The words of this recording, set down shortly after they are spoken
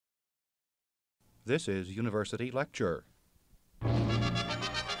This is University Lecture.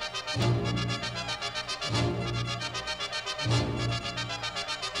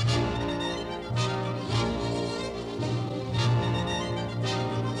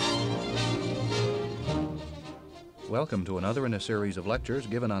 Welcome to another in a series of lectures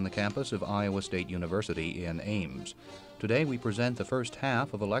given on the campus of Iowa State University in Ames. Today we present the first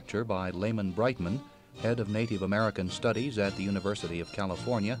half of a lecture by Leighman Brightman, head of Native American Studies at the University of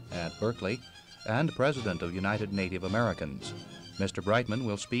California at Berkeley and president of United Native Americans. Mr. Brightman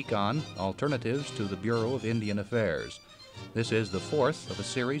will speak on alternatives to the Bureau of Indian Affairs. This is the fourth of a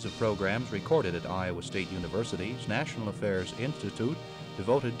series of programs recorded at Iowa State University's National Affairs Institute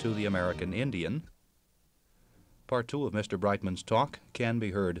devoted to the American Indian. Part 2 of Mr. Brightman's talk can be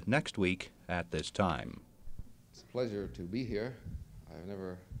heard next week at this time. It's a pleasure to be here. I've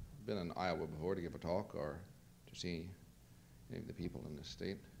never been in Iowa before to give a talk or to see any of the people in this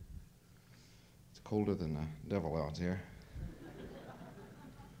state. It's colder than the devil out here.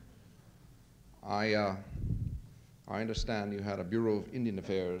 I understand you had a Bureau of Indian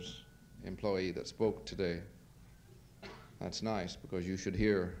Affairs employee that spoke today. That's nice, because you should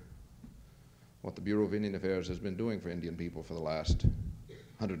hear what the Bureau of Indian Affairs has been doing for Indian people for the last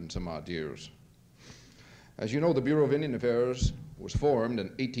 100 and some odd years. As you know, the Bureau of Indian Affairs was formed in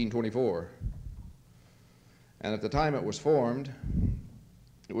 1824. And at the time it was formed,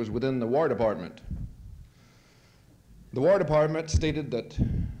 it was within the War Department. The War Department stated that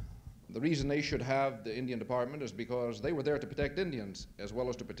the reason they should have the Indian Department is because they were there to protect Indians as well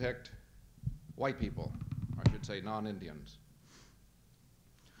as to protect white people, or I should say non-Indians.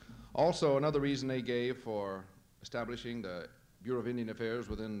 Also, another reason they gave for establishing the Bureau of Indian Affairs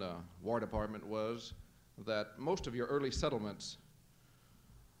within the War Department was that most of your early settlements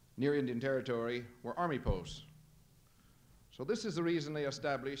near Indian Territory were army posts. So this is the reason they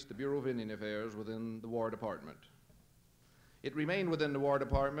established the Bureau of Indian Affairs within the War Department. It remained within the War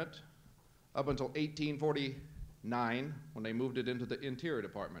Department up until 1849, when they moved it into the Interior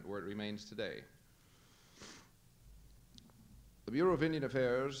Department, where it remains today. The Bureau of Indian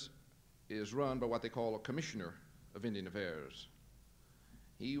Affairs is run by what they call a Commissioner of Indian Affairs.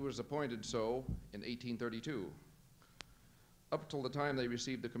 He was appointed so in 1832. Up till the time they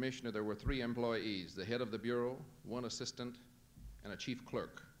received the commissioner, there were 3 employees: the head of the bureau, 1 assistant, and a chief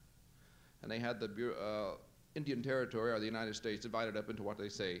clerk. And they had the Indian Territory, or the United States, divided up into what they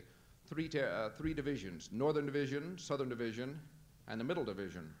say three divisions: Northern Division, Southern Division, and the Middle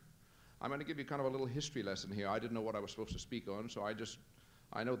Division. I'm going to give you kind of a little history lesson here. I didn't know what I was supposed to speak on, so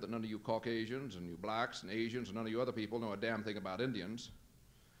I know that none of you Caucasians and you blacks and Asians and none of you other people know a damn thing about Indians.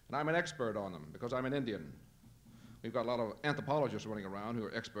 And I'm an expert on them because I'm an Indian. We've got a lot of anthropologists running around who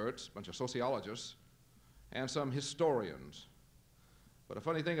are experts, a bunch of sociologists, and some historians. But a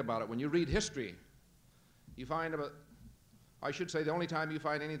funny thing about it, when you read history, you find about, I should say the only time you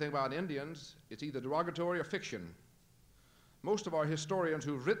find anything about Indians, it's either derogatory or fiction. Most of our historians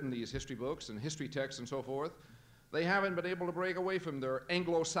who've written these history books and history texts and so forth, they haven't been able to break away from their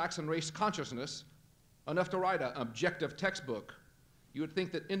Anglo-Saxon race consciousness enough to write an objective textbook. You would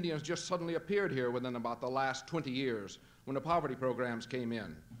think that Indians just suddenly appeared here within about the last 20 years when the poverty programs came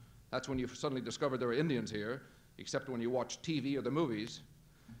in. That's when you suddenly discovered there were Indians here, except when you watch TV or the movies.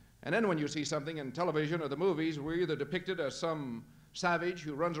 And then when you see something in television or the movies, we're either depicted as some savage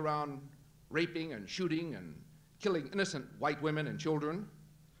who runs around raping and shooting and killing innocent white women and children,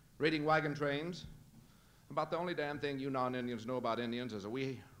 raiding wagon trains. About the only damn thing you non-Indians know about Indians is that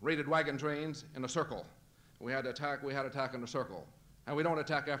we raided wagon trains in a circle. We had attack in a circle. And we don't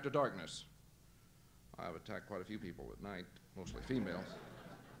attack after darkness. I've attacked quite a few people at night, mostly females.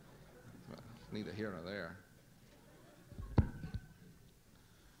 But neither here nor there.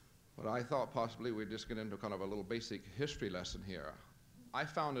 But I thought possibly we'd just get into kind of a little basic history lesson here. I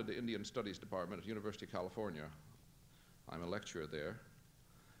founded the Indian Studies Department at the University of California. I'm a lecturer there.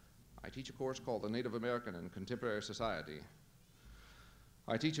 I teach a course called the Native American and Contemporary Society.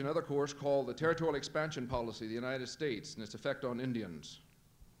 I teach another course called the Territorial Expansion Policy of the United States and its effect on Indians,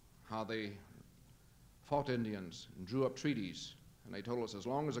 how they fought Indians and drew up treaties. And they told us, as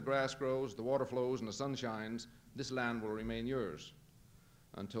long as the grass grows, the water flows, and the sun shines, this land will remain yours,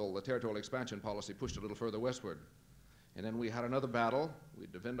 until the Territorial Expansion Policy pushed a little further westward. And then we had another battle.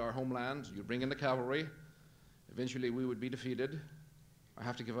 We'd defend our homelands. You'd bring in the cavalry. Eventually we would be defeated. I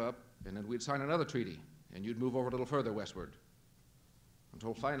have to give up. And then we'd sign another treaty, and you'd move over a little further westward,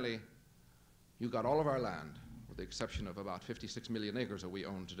 until finally you got all of our land, with the exception of about 56 million acres that we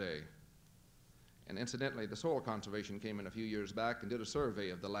own today. And incidentally, the Soil Conservation came in a few years back and did a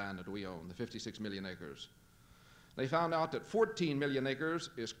survey of the land that we own, the 56 million acres. They found out that 14 million acres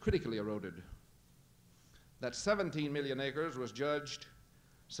is critically eroded. that 17 million acres was judged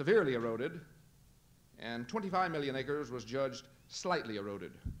severely eroded, and 25 million acres was judged slightly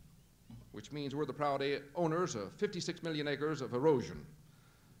eroded, which means we're the proud owners of 56 million acres of erosion.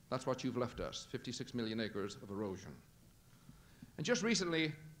 That's what you've left us, 56 million acres of erosion. And just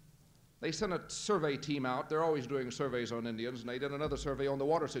recently, they sent a survey team out. They're always doing surveys on Indians, and they did another survey on the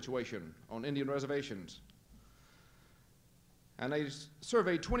water situation on Indian reservations. And they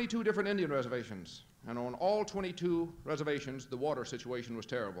surveyed 22 different Indian reservations, and on all 22 reservations, the water situation was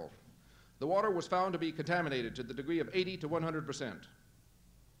terrible. The water was found to be contaminated to the degree of 80 to 100%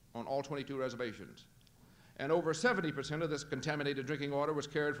 on all 22 reservations. And over 70% of this contaminated drinking water was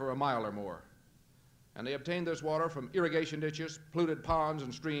carried for a mile or more. And they obtained this water from irrigation ditches, polluted ponds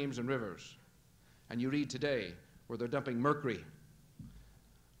and streams and rivers. And you read today where they're dumping mercury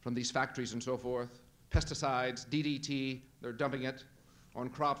from these factories and so forth, pesticides, DDT, they're dumping it on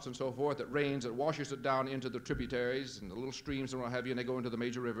crops and so forth. It rains, it washes it down into the tributaries and the little streams and what have you, and they go into the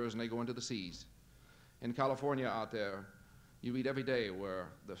major rivers and they go into the seas. In California out there, you read every day where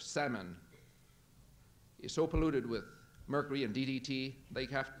the salmon is so polluted with mercury and DDT,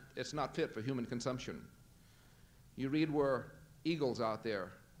 it's not fit for human consumption. You read where eagles out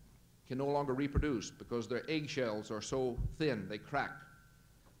there can no longer reproduce because their eggshells are so thin, they crack.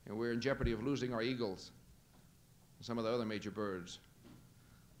 And we're in jeopardy of losing our eagles and some of the other major birds.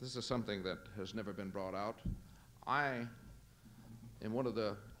 This is something that has never been brought out. I am one of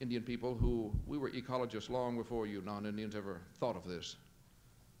the Indian people we were ecologists long before you non-Indians ever thought of this.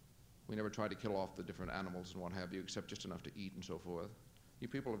 We never tried to kill off the different animals and what have you, except just enough to eat and so forth. You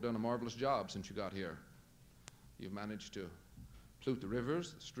people have done a marvelous job since you got here. You've managed to pollute the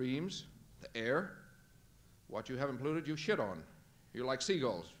rivers, the streams, the air. What you haven't polluted, you shit on. You're like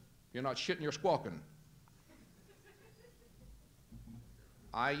seagulls. You're not shitting, you're squawking.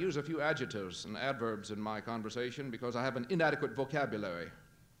 I use a few adjectives and adverbs in my conversation because I have an inadequate vocabulary.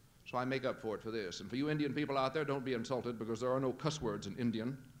 So I make up for it for this. And for you Indian people out there, don't be insulted because there are no cuss words in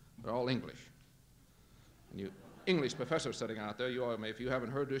Indian. They're all English. And you English professors sitting out there, if you haven't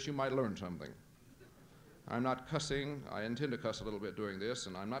heard this, you might learn something. I'm not cussing. I intend to cuss a little bit during this,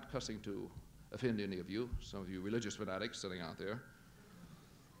 and I'm not cussing to offend any of you, some of you religious fanatics sitting out there.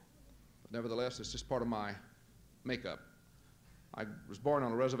 But nevertheless, it's just part of my makeup. I was born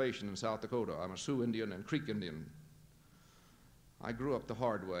on a reservation in South Dakota. I'm a Sioux Indian and Creek Indian. I grew up the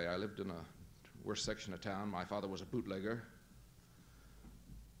hard way. I lived in a worse section of town. My father was a bootlegger.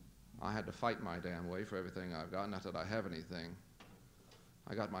 I had to fight my damn way for everything I've got, not that I have anything.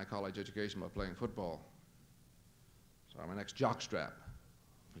 I got my college education by playing football. So I'm an ex-jockstrap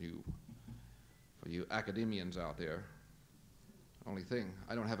for you academians out there. Only thing,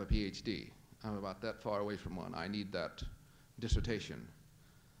 I don't have a PhD. I'm about that far away from one. I need that dissertation.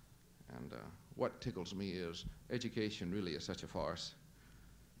 And what tickles me is education really is such a farce.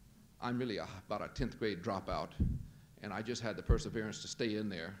 I'm really about a 10th grade dropout, and I just had the perseverance to stay in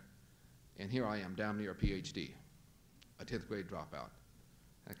there. And here I am, damn near a PhD, a 10th grade dropout.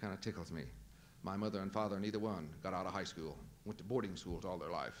 That kind of tickles me. My mother and father, neither one, got out of high school, went to boarding schools all their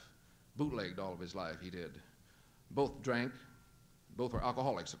life, bootlegged all of his life, he did. Both drank, both were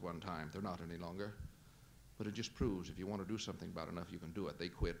alcoholics at one time. They're not any longer. But it just proves if you want to do something bad enough, you can do it. They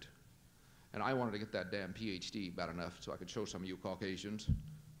quit. And I wanted to get that damn PhD bad enough so I could show some of you Caucasians,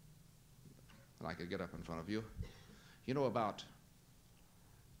 and I could get up in front of you. You know, about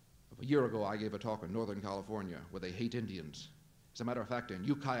a year ago, I gave a talk in Northern California where they hate Indians. As a matter of fact, in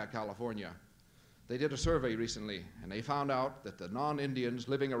Ukiah, California, they did a survey recently, and they found out that the non-Indians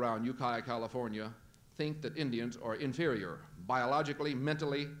living around Ukiah, California, think that Indians are inferior, biologically,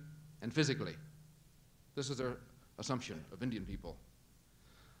 mentally, and physically. This is their assumption of Indian people.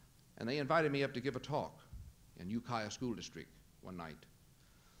 And they invited me up to give a talk in Ukiah School District one night.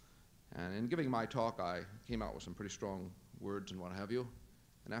 And in giving my talk, I came out with some pretty strong words and what have you.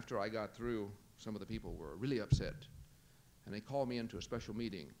 And after I got through, some of the people were really upset. And they called me into a special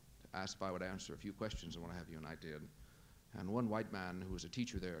meeting to ask if I would answer a few questions and what have you, and I did. And one white man who was a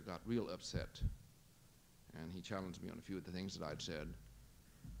teacher there got real upset. And he challenged me on a few of the things that I'd said.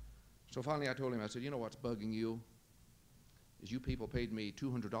 So finally I told him, I said, you know what's bugging you? Is you people paid me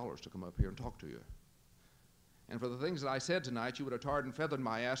 $200 to come up here and talk to you. And for the things that I said tonight, you would have tarred and feathered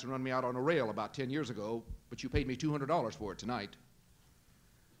my ass and run me out on a rail about 10 years ago, but you paid me $200 for it tonight.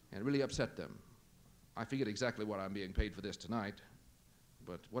 And it really upset them. I forget exactly what I'm being paid for this tonight,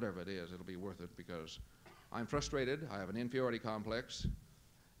 but whatever it is, it'll be worth it because I'm frustrated. I have an inferiority complex,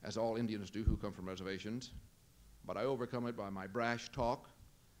 as all Indians do who come from reservations, but I overcome it by my brash talk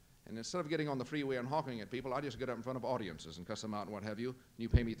And instead of getting on the freeway and honking at people, I just get up in front of audiences and cuss them out and what have you. And you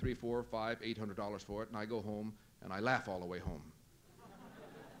pay me $300, $400, $500, $800 for it, and I go home and I laugh all the way home.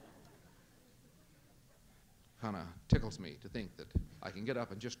 Kind of tickles me to think that I can get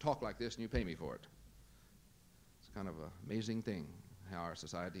up and just talk like this and you pay me for it. It's kind of an amazing thing how our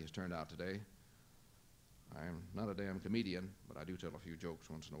society has turned out today. I'm not a damn comedian, but I do tell a few jokes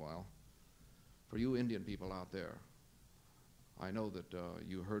once in a while. For you Indian people out there, I know that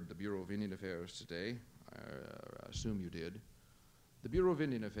you heard the Bureau of Indian Affairs today. I assume you did. The Bureau of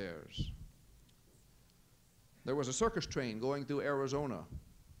Indian Affairs. There was a circus train going through Arizona,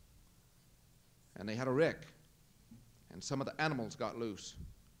 and they had a wreck, and some of the animals got loose,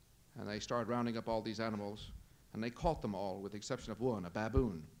 and they started rounding up all these animals, and they caught them all with the exception of one, a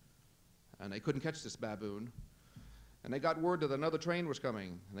baboon. And they couldn't catch this baboon, and they got word that another train was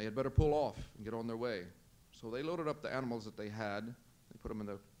coming, and they had better pull off and get on their way. So they loaded up the animals that they had, they put them in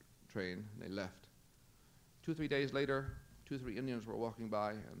the train, and they left. 2 or 3 days later, 2 or 3 Indians were walking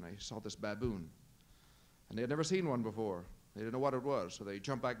by, and they saw this baboon. And they had never seen one before. They didn't know what it was, so they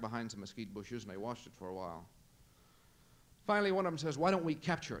jumped back behind some mesquite bushes, and they watched it for a while. Finally, one of them says, "Why don't we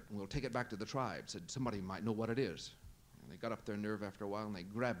capture it, and we'll take it back to the tribe?" Said, "Somebody might know what it is." And they got up their nerve after a while, and they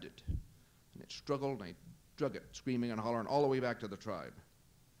grabbed it. And it struggled, and they drug it, screaming and hollering, all the way back to the tribe.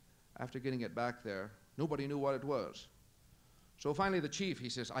 After getting it back there, nobody knew what it was. So finally the chief, he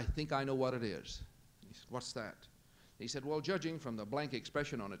says, "I think I know what it is." He said, "What's that?" He said, "Well, judging from the blank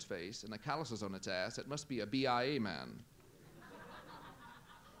expression on its face and the calluses on its ass, it must be a BIA man."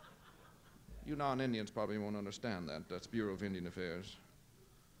 You non-Indians probably won't understand that. That's Bureau of Indian Affairs.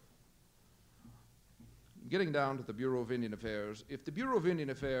 Getting down to the Bureau of Indian Affairs, if the Bureau of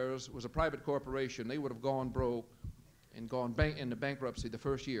Indian Affairs was a private corporation, they would have gone broke and gone into bankruptcy the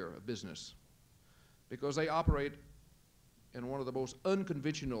first year of business, because they operate in one of the most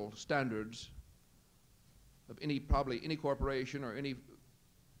unconventional standards of probably any corporation or any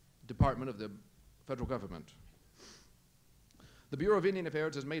department of the federal government. The Bureau of Indian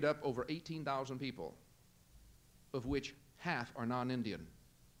Affairs is made up over 18,000 people, of which half are non-Indian.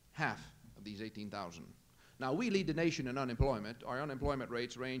 Half of these 18,000. Now, we lead the nation in unemployment. Our unemployment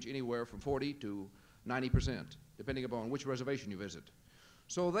rates range anywhere from 40 to 90%, depending upon which reservation you visit.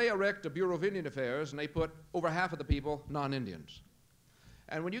 So they erect a Bureau of Indian Affairs, and they put over half of the people non-Indians.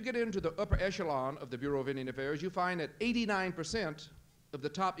 And when you get into the upper echelon of the Bureau of Indian Affairs, you find that 89% of the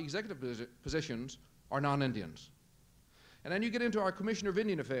top executive positions are non-Indians. And then you get into our Commissioner of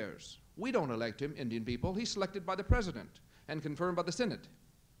Indian Affairs. We don't elect him, Indian people. He's selected by the President and confirmed by the Senate.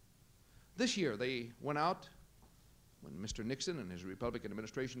 This year they went out, when Mr. Nixon and his Republican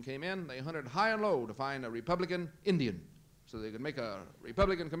administration came in, they hunted high and low to find a Republican Indian so they could make a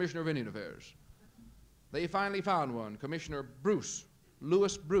Republican Commissioner of Indian Affairs. They finally found one, Commissioner Bruce,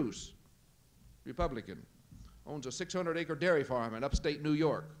 Lewis Bruce, Republican, owns a 600-acre dairy farm in upstate New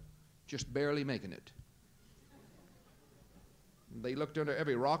York, just barely making it. They looked under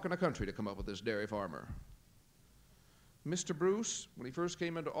every rock in the country to come up with this dairy farmer. Mr. Bruce, when he first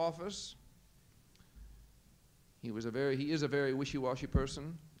came into office, he is a very wishy-washy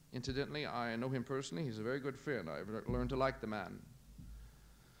person. Incidentally, I know him personally. He's a very good friend. I've learned to like the man.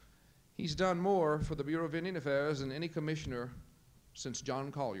 He's done more for the Bureau of Indian Affairs than any commissioner since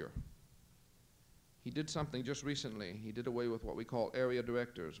John Collier. He did something just recently. He did away with what we call area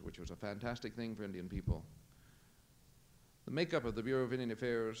directors, which was a fantastic thing for Indian people. The makeup of the Bureau of Indian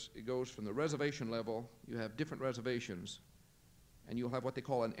Affairs, it goes from the reservation level. You have different reservations, and you'll have what they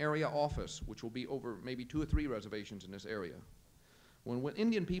call an area office, which will be over maybe 2 or 3 reservations in this area. When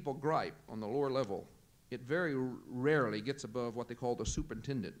Indian people gripe on the lower level, it very rarely gets above what they call the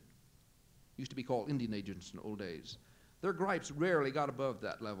superintendent. Used to be called Indian agents in the old days. Their gripes rarely got above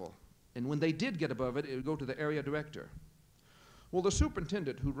that level, and when they did get above it, it would go to the area director. Well, the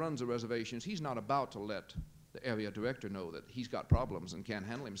superintendent who runs the reservations, he's not about to let the area director know that he's got problems and can't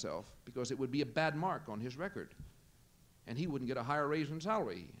handle himself, because it would be a bad mark on his record, and he wouldn't get a higher raise in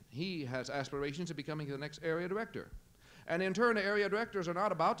salary. He has aspirations of becoming the next area director. And in turn, the area directors are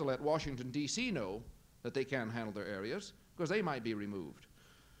not about to let Washington, D.C. know that they can't handle their areas, because they might be removed.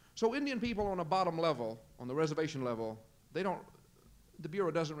 So Indian people on a bottom level, on the reservation level, the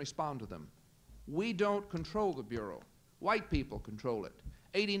Bureau doesn't respond to them. We don't control the Bureau. White people control it.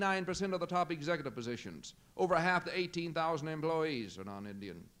 89% of the top executive positions, over half the 18,000 employees are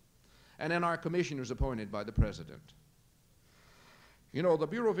non-Indian. And then our commissioners appointed by the President. You know, the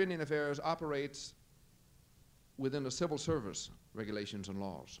Bureau of Indian Affairs operates within the civil service regulations and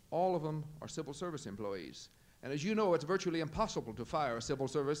laws. All of them are civil service employees. And as you know, it's virtually impossible to fire a civil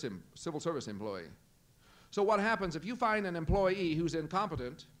service employee. So what happens if you find an employee who's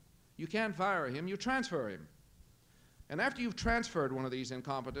incompetent You can't fire him, you transfer him. And after you've transferred one of these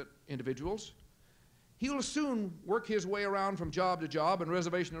incompetent individuals, he'll soon work his way around from job to job and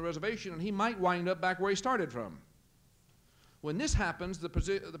reservation to reservation, and he might wind up back where he started from. When this happens, the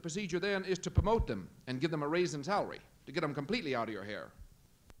procedure then is to promote them and give them a raise in salary, to get them completely out of your hair.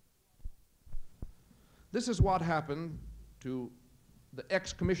 This is what happened to the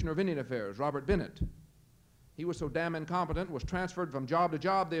ex-Commissioner of Indian Affairs, Robert Bennett. He was so damn incompetent, was transferred from job to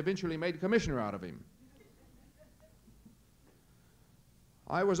job, they eventually made a commissioner out of him.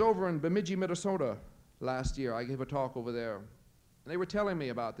 I was over in Bemidji, Minnesota last year. I gave a talk over there. And they were telling me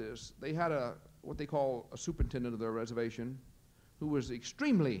about this. They had what they call a superintendent of their reservation who was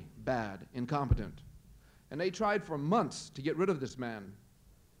extremely bad, incompetent. And they tried for months to get rid of this man.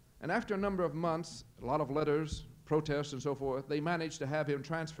 And after a number of months, a lot of letters, protests, and so forth, they managed to have him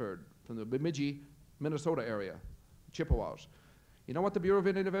transferred from the Bemidji, Minnesota area, Chippewas. You know what the Bureau of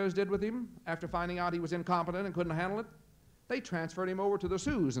Indian Affairs did with him after finding out he was incompetent and couldn't handle it? They transferred him over to the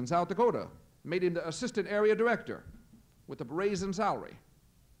Sioux in South Dakota, made him the assistant area director with a raise in salary.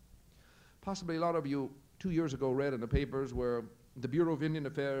 Possibly a lot of you 2 years ago read in the papers where the Bureau of Indian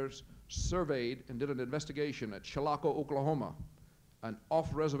Affairs surveyed and did an investigation at Chilocco, Oklahoma, an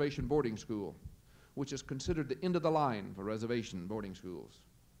off-reservation boarding school, which is considered the end of the line for reservation boarding schools.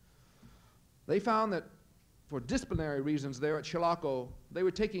 They found that for disciplinary reasons there at Chilocco, they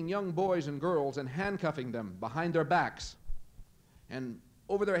were taking young boys and girls and handcuffing them behind their backs and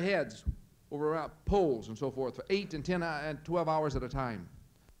over their heads, over poles and so forth, for 8 and 10 and 12 hours at a time,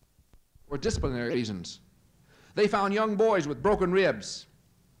 for disciplinary reasons. They found young boys with broken ribs,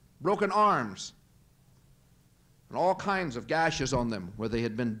 broken arms, and all kinds of gashes on them where they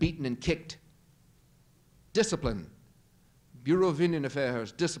had been beaten and kicked. Discipline. Bureau of Indian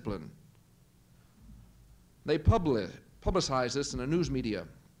Affairs, discipline. They publicized this in the news media.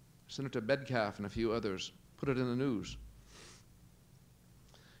 Senator Bedcalf and a few others put it in the news.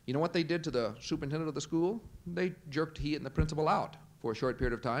 You know what they did to the superintendent of the school? They jerked he and the principal out for a short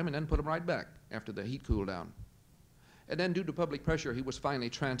period of time and then put him right back after the heat cooled down. And then due to public pressure, he was finally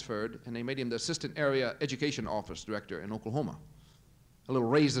transferred, and they made him the assistant area education office director in Oklahoma. A little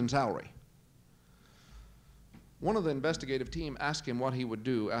raise in salary. One of the investigative team asked him what he would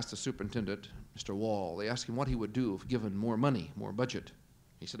do, asked the superintendent, Mr. Wall, they asked him what he would do if given more money, more budget.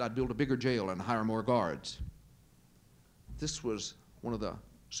 He said, I'd build a bigger jail and hire more guards. This was one of the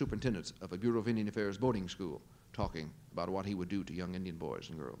superintendents of a Bureau of Indian Affairs boarding school talking about what he would do to young Indian boys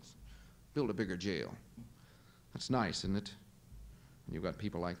and girls. Build a bigger jail. That's nice, isn't it? You've got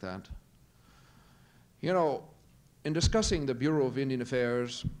people like that. You know, in discussing the Bureau of Indian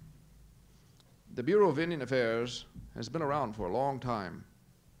Affairs, the Bureau of Indian Affairs has been around for a long time,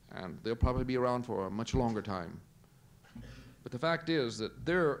 and they'll probably be around for a much longer time. But the fact is that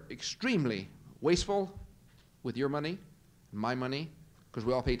they're extremely wasteful with your money and my money, because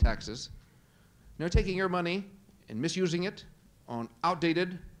we all pay taxes. And they're taking your money and misusing it on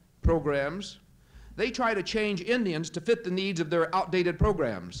outdated programs. They try to change Indians to fit the needs of their outdated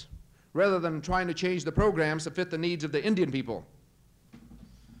programs, rather than trying to change the programs to fit the needs of the Indian people.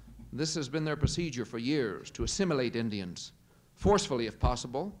 This has been their procedure for years, to assimilate Indians, forcefully if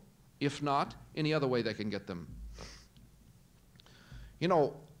possible, if not, any other way they can get them. You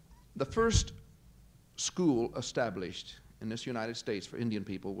know, the first school established in this United States for Indian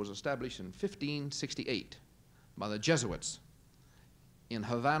people was established in 1568 by the Jesuits in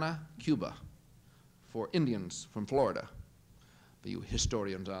Havana, Cuba, for Indians from Florida. For you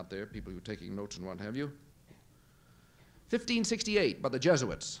historians out there, people who are taking notes and what have you. 1568 by the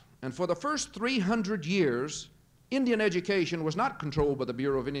Jesuits. And for the first 300 years, Indian education was not controlled by the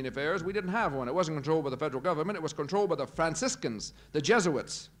Bureau of Indian Affairs. We didn't have one. It wasn't controlled by the federal government. It was controlled by the Franciscans, the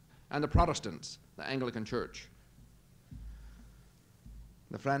Jesuits, and the Protestants, the Anglican Church.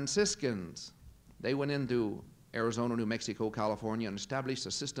 The Franciscans, they went into Arizona, New Mexico, California, and established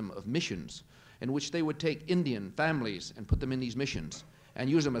a system of missions in which they would take Indian families and put them in these missions and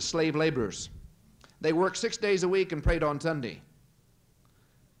use them as slave laborers. They worked 6 days a week and prayed on Sunday.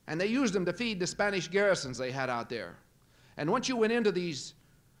 And they used them to feed the Spanish garrisons they had out there. And once you went into these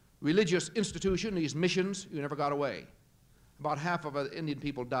religious institutions, these missions, you never got away. About half of the Indian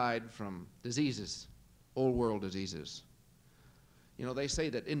people died from diseases, old world diseases. You know, they say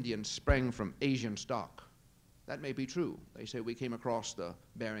that Indians sprang from Asian stock. That may be true. They say we came across the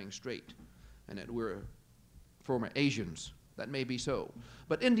Bering Strait and that we're former Asians. That may be so.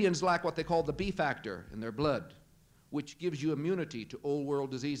 But Indians lack what they call the B factor in their blood, which gives you immunity to old world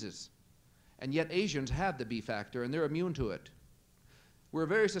diseases. And yet Asians have the B factor and they're immune to it. We're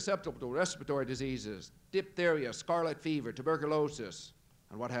very susceptible to respiratory diseases, diphtheria, scarlet fever, tuberculosis,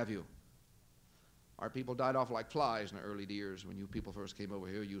 and what have you. Our people died off like flies in the early years when you people first came over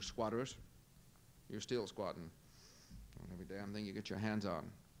here, you squatters. You're still squatting on every damn thing you get your hands on.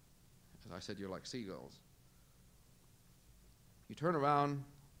 As I said, you're like seagulls. You turn around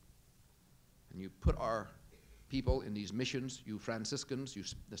and you put our people in these missions, you Franciscans,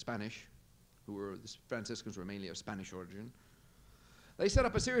 the Spanish, the Franciscans were mainly of Spanish origin. They set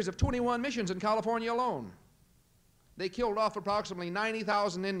up a series of 21 missions in California alone. They killed off approximately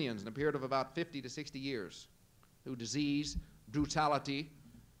 90,000 Indians in a period of about 50 to 60 years through disease, brutality,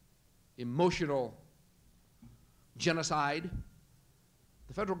 emotional genocide.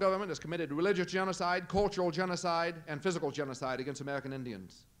 The federal government has committed religious genocide, cultural genocide, and physical genocide against American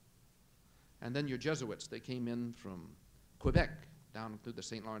Indians. And then your Jesuits, they came in from Quebec down through the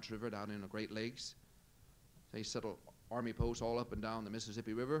St. Lawrence River, down in the Great Lakes. They settled army posts all up and down the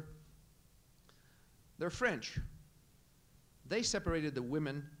Mississippi River. They're French. They separated the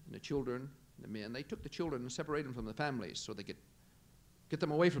women and the children and the men. They took the children and separated them from the families so they could get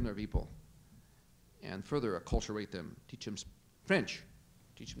them away from their people and further acculturate them, teach them French,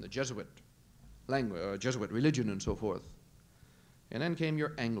 teach them the Jesuit language, Jesuit religion and so forth. And then came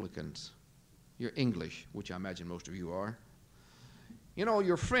your Anglicans, your English, which I imagine most of you are. You know,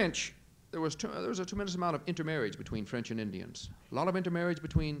 your French, there was a tremendous amount of intermarriage between French and Indians. A lot of intermarriage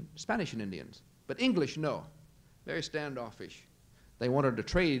between Spanish and Indians. But English, no. Very standoffish. They wanted to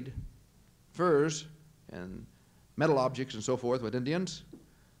trade furs and metal objects and so forth with Indians.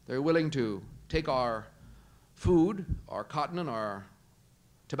 They're willing to take our food, our cotton and our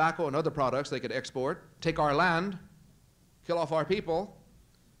tobacco and other products they could export, take our land, kill off our people,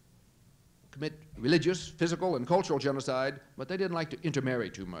 commit religious, physical, and cultural genocide, but they didn't like to intermarry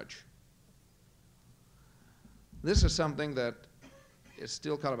too much. This is something that is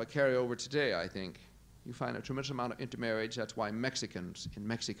still kind of a carryover today, I think. You find a tremendous amount of intermarriage. That's why Mexicans in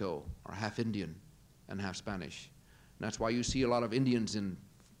Mexico are half Indian and half Spanish. And that's why you see a lot of Indians in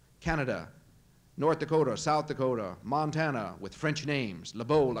Canada, North Dakota, South Dakota, Montana, with French names,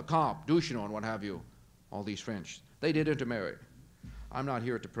 Lebeau, Lecomte, Duchesneau, and what have you, all these French. They did intermarry. I'm not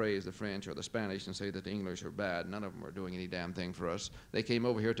here to praise the French or the Spanish and say that the English are bad. None of them are doing any damn thing for us. They came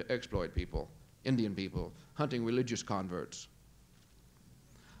over here to exploit people, Indian people, hunting religious converts.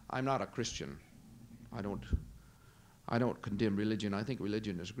 I'm not a Christian. I don't condemn religion. I think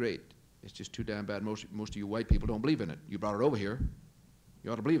religion is great. It's just too damn bad. Most of you white people don't believe in it. You brought it over here.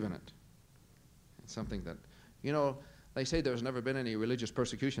 You ought to believe in it. It's something that, you know, they say there's never been any religious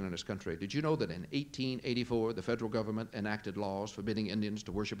persecution in this country. Did you know that in 1884 the federal government enacted laws forbidding Indians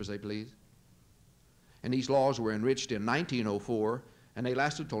to worship as they please? And these laws were enriched in 1904, and they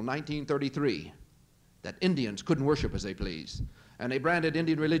lasted till 1933, that Indians couldn't worship as they please. And they branded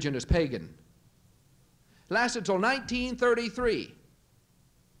Indian religion as pagan. Lasted till 1933.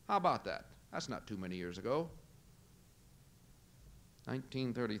 How about that? That's not too many years ago.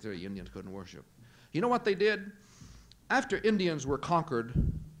 1933, Indians couldn't worship. You know what they did? After Indians were conquered,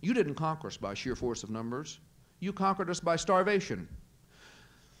 you didn't conquer us by sheer force of numbers. You conquered us by starvation.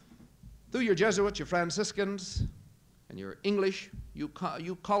 Through your Jesuits, your Franciscans, and your English, you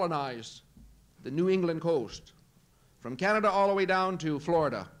colonized the New England coast, from Canada all the way down to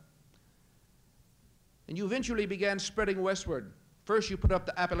Florida. And you eventually began spreading westward. First, you put up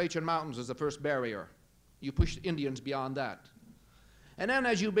the Appalachian Mountains as the first barrier. You pushed Indians beyond that. And then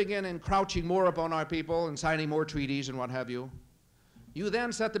as you begin encroaching more upon our people and signing more treaties and what have you, you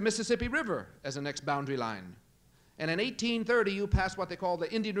then set the Mississippi River as the next boundary line. And in 1830, you passed what they call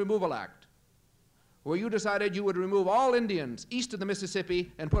the Indian Removal Act, where you decided you would remove all Indians east of the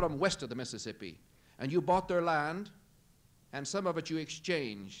Mississippi and put them west of the Mississippi. And you bought their land, and some of it you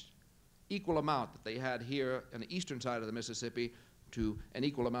exchanged, equal amount that they had here on the eastern side of the Mississippi to an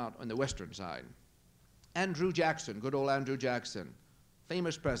equal amount on the western side. Andrew Jackson, good old Andrew Jackson,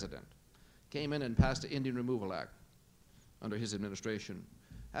 famous president, came in and passed the Indian Removal Act under his administration.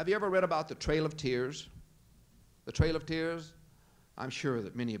 Have you ever read about the Trail of Tears? The Trail of Tears? I'm sure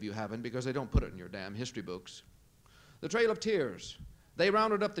that many of you haven't because they don't put it in your damn history books. The Trail of Tears. They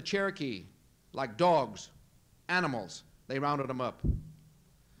rounded up the Cherokee like dogs, animals. They rounded them up.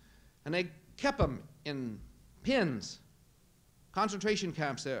 And they kept them in pens, concentration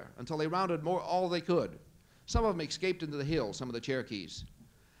camps there, until they rounded all they could. Some of them escaped into the hills, some of the Cherokees.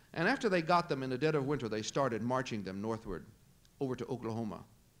 And after they got them in the dead of winter, they started marching them northward over to Oklahoma.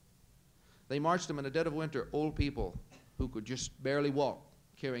 They marched them in the dead of winter, old people who could just barely walk,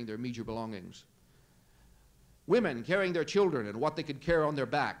 carrying their meager belongings. Women carrying their children and what they could carry on their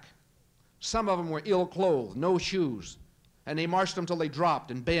back. Some of them were ill-clothed, no shoes, and they marched them till they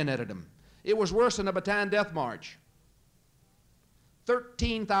dropped and bayoneted them. It was worse than a Bataan death march.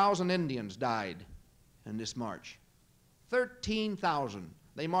 13,000 Indians died in this march. 13,000.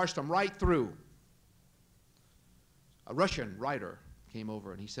 They marched them right through. A Russian writer came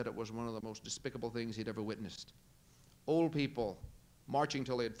over and he said it was one of the most despicable things he'd ever witnessed. Old people marching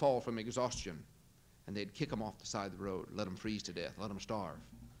till they'd fall from exhaustion, and they'd kick them off the side of the road, let them freeze to death, let them starve.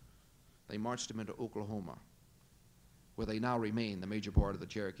 They marched them into Oklahoma, where they now remain the major part of the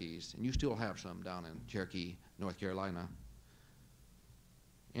Cherokees, and you still have some down in Cherokee, North Carolina.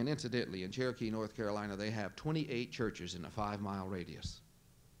 And incidentally, in Cherokee, North Carolina, they have 28 churches in a 5-mile radius.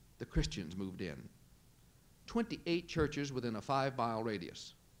 The Christians moved in. 28 churches within a 5-mile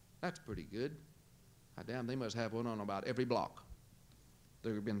radius. That's pretty good. Damn, they must have one on about every block.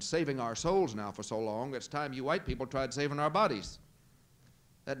 They've been saving our souls now for so long, it's time you white people tried saving our bodies.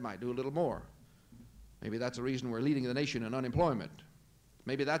 That might do a little more. Maybe that's the reason we're leading the nation in unemployment.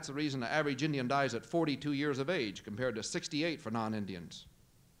 Maybe that's the reason the average Indian dies at 42 years of age compared to 68 for non-Indians.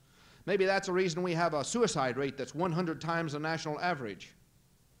 Maybe that's the reason we have a suicide rate that's 100 times the national average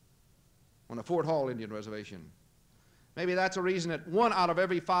on a Fort Hall Indian reservation. Maybe that's a reason that 1 out of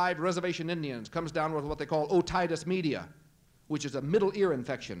every 5 reservation Indians comes down with what they call otitis media, which is a middle ear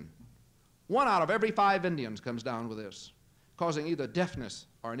infection. 1 out of every 5 Indians comes down with this, causing either deafness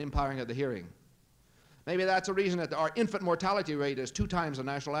or an impairing of the hearing. Maybe that's a reason that our infant mortality rate is 2 times the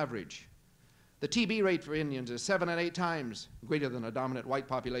national average. The TB rate for Indians is 7 and 8 times greater than a dominant white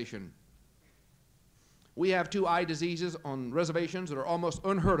population. We have 2 eye diseases on reservations that are almost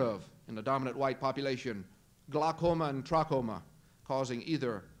unheard of in the dominant white population: glaucoma and trachoma, causing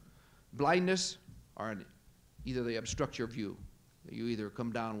either blindness or either they obstruct your view. You either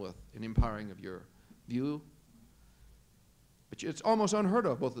come down with an impairing of your view, but it's almost unheard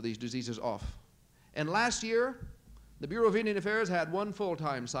of, both of these diseases off. And last year, the Bureau of Indian Affairs had 1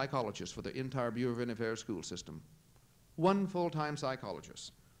 full-time psychologist for the entire Bureau of Indian Affairs school system. 1 full-time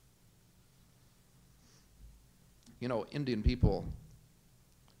psychologist. You know, Indian people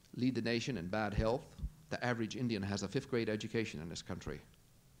lead the nation in bad health. The average Indian has a 5th grade education in this country.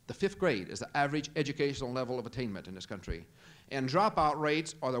 The 5th grade is the average educational level of attainment in this country. And dropout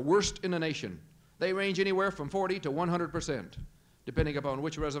rates are the worst in the nation. They range anywhere from 40 to 100%, depending upon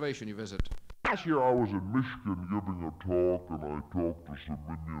which reservation you visit. Last year I was in Michigan giving a talk, and I talked to some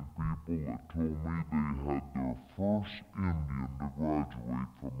Indian people that told me they had their first Indian to graduate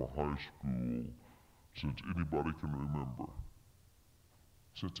from a high school since anybody can remember.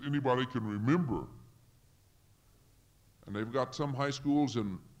 Since anybody can remember. And they've got some high schools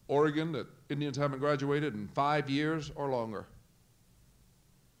in Oregon that Indians haven't graduated in 5 years or longer.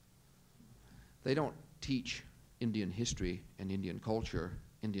 They don't teach Indian history and Indian culture,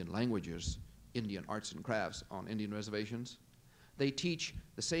 Indian languages, Indian arts and crafts on Indian reservations. They teach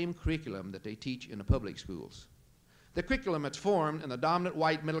the same curriculum that they teach in the public schools. The curriculum that's formed in the dominant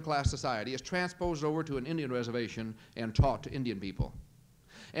white middle-class society is transposed over to an Indian reservation and taught to Indian people.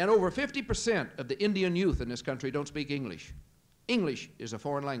 And over 50% of the Indian youth in this country don't speak English. English is a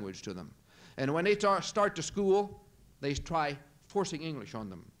foreign language to them. And when they start to school, they try forcing English on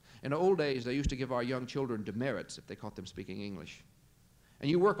them. In the old days, they used to give our young children demerits if they caught them speaking English. And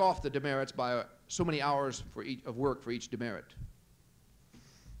you work off the demerits by so many hours of work for each demerit.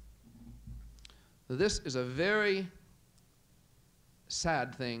 This is a very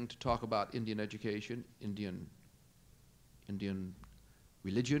sad thing to talk about Indian education, Indian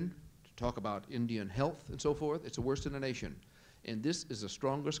religion, to talk about Indian health and so forth. It's the worst in the nation. And this is the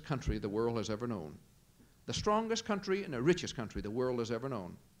strongest country the world has ever known. The strongest country and the richest country the world has ever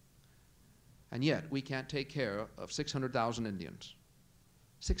known. And yet we can't take care of 600,000 Indians.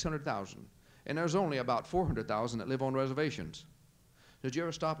 600,000. And there's only about 400,000 that live on reservations. Did you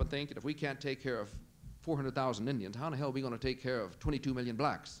ever stop and think that if we can't take care of 400,000 Indians, how in the hell are we going to take care of 22 million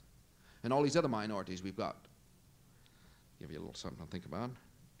blacks and all these other minorities we've got? Give you a little something to think about.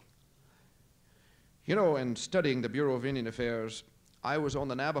 You know, in studying the Bureau of Indian Affairs, I was on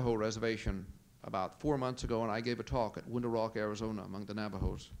the Navajo reservation about 4 months ago, and I gave a talk at Window Rock, Arizona, among the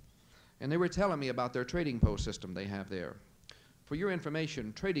Navajos. And they were telling me about their trading post system they have there. For your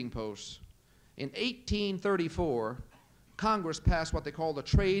information, trading posts, in 1834, Congress passed what they call the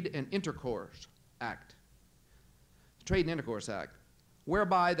Trade and Intercourse Act. The Trade and Intercourse Act,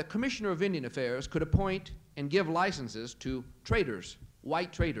 whereby the Commissioner of Indian Affairs could appoint and give licenses to traders,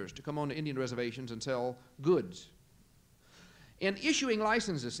 white traders, to come on to Indian reservations and sell goods. In issuing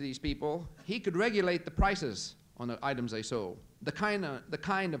licenses to these people, he could regulate the prices on the items they sold, the kind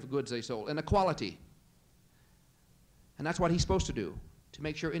of goods they sold, and the quality. And that's what he's supposed to do, to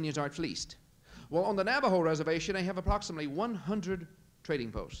make sure Indians aren't fleeced. Well, on the Navajo reservation, they have approximately 100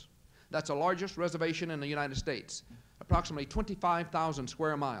 trading posts. That's the largest reservation in the United States. approximately 25,000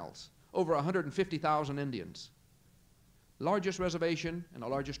 square miles, over 150,000 Indians. Largest reservation and the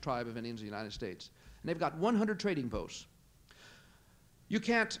largest tribe of Indians in the United States. And they've got 100 trading posts. You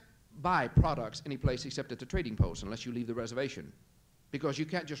can't buy products any place except at the trading post unless you leave the reservation, because you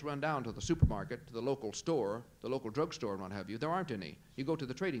can't just run down to the supermarket, to the local store, the local drugstore and what have you. There aren't any. You go to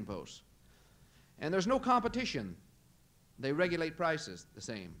the trading posts. And there's no competition. They regulate prices the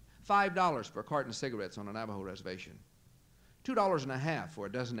same. $5 for a carton of cigarettes on a Navajo reservation. $2.50 for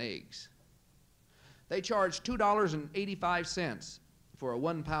a dozen eggs. They charge $2.85 for a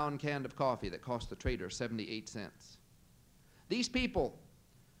 1-pound can of coffee that cost the trader 78 cents. These people,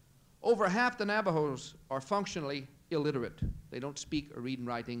 over half the Navajos are functionally illiterate. They don't speak or read and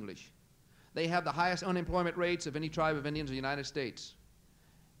write English. They have the highest unemployment rates of any tribe of Indians in the United States.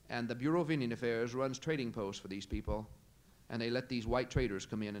 And the Bureau of Indian Affairs runs trading posts for these people, and they let these white traders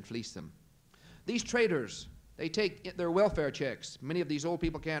come in and fleece them. These traders, they take their welfare checks. Many of these old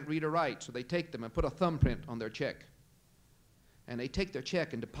people can't read or write, so they take them and put a thumbprint on their check. And they take their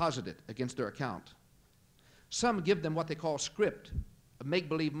check and deposit it against their account. Some give them what they call script, a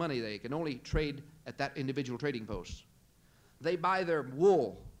make-believe money they can only trade at that individual trading post. They buy their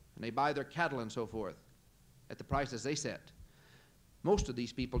wool, and they buy their cattle and so forth at the prices they set. Most of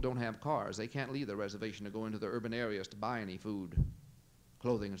these people don't have cars. They can't leave their reservation to go into the urban areas to buy any food,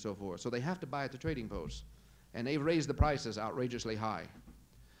 clothing, and so forth. So they have to buy at the trading posts. And they've raised the prices outrageously high.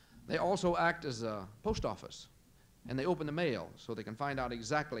 They also act as a post office. And they open the mail so they can find out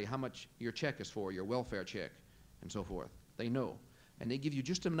exactly how much your check is for, your welfare check, and so forth. They know. And they give you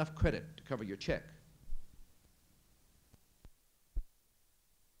just enough credit to cover your check.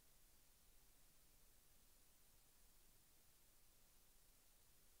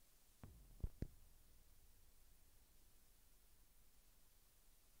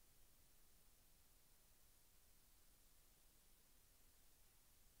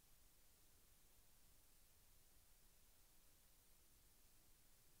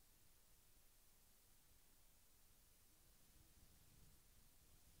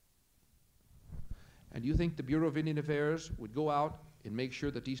 And you think the Bureau of Indian Affairs would go out and make sure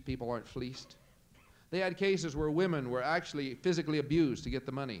that these people aren't fleeced? They had cases where women were actually physically abused to get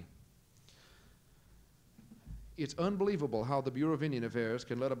the money. It's unbelievable how the Bureau of Indian Affairs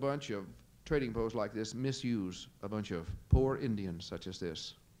can let a bunch of trading posts like this misuse a bunch of poor Indians such as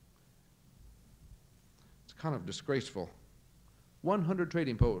this. It's kind of disgraceful. 100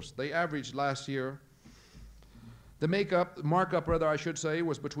 trading posts. They averaged last year, the markup rather I should say,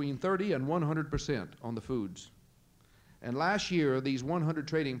 was between 30 and 100% on the foods. And last year, these 100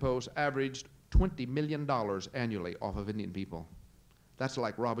 trading posts averaged $20 million annually off of Indian people. That's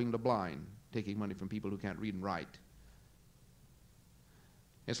like robbing the blind, taking money from people who can't read and write.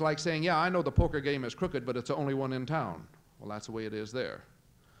 It's like saying, yeah, I know the poker game is crooked, but it's the only one in town. Well, that's the way it is there.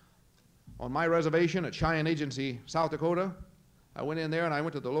 On my reservation at Cheyenne Agency, South Dakota, I went in there and I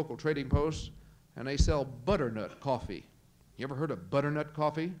went to the local trading post, and they sell butternut coffee. You ever heard of butternut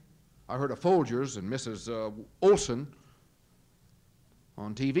coffee? I heard of Folgers and Mrs. Olson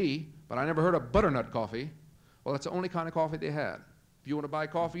on TV, but I never heard of butternut coffee. Well, that's the only kind of coffee they had. If you want to buy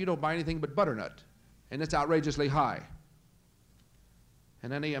coffee, you don't buy anything but butternut, and it's outrageously high.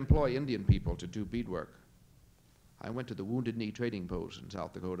 And then they employ Indian people to do beadwork. I went to the Wounded Knee Trading Post in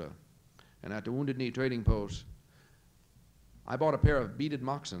South Dakota, and at the Wounded Knee Trading Post, I bought a pair of beaded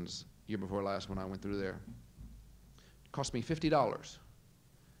moccasins year before last when I went through there. It cost me $50.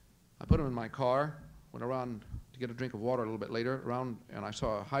 I put them in my car, went around to get a drink of water a little bit later, and I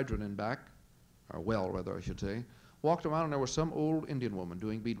saw a hydrant in back, or well rather I should say. Walked around and there was some old Indian woman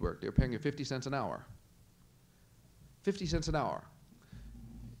doing beadwork. They were paying her 50 cents an hour. 50 cents an hour.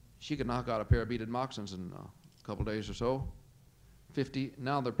 She could knock out a pair of beaded moccasins in a couple days or so. 50,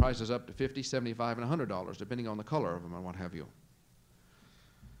 now the price is up to $50, $75, and $100, depending on the color of them and what have you.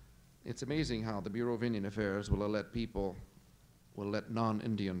 It's amazing how the Bureau of Indian Affairs will let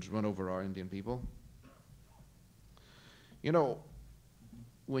non-Indians run over our Indian people. You know,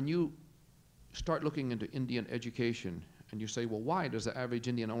 when you start looking into Indian education and you say, well, why does the average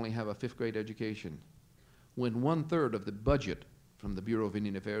Indian only have a 5th grade education when 1/3 of the budget from the Bureau of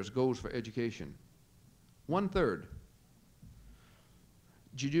Indian Affairs goes for education? 1/3.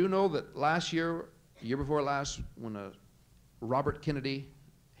 Did you know that last year, year before last, when Robert Kennedy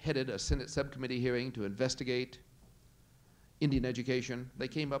headed a Senate subcommittee hearing to investigate Indian education, they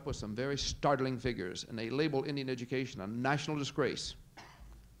came up with some very startling figures, and they labeled Indian education a national disgrace.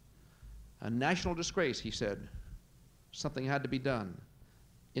 A national disgrace, he said. Something had to be done.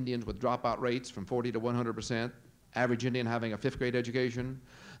 Indians with dropout rates from 40 to 100%, average Indian having a 5th grade education.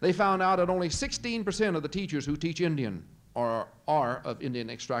 They found out that only 16% of the teachers who teach Indian are of Indian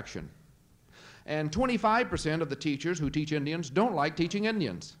extraction. And 25% of the teachers who teach Indians don't like teaching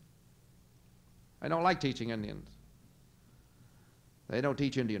Indians. They don't like teaching Indians. They don't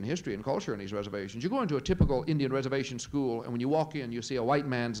teach Indian history and culture in these reservations. You go into a typical Indian reservation school, and when you walk in, you see a white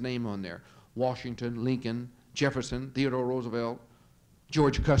man's name on there. Washington, Lincoln, Jefferson, Theodore Roosevelt,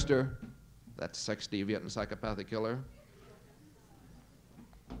 George Custer, that sex deviant and psychopathic killer.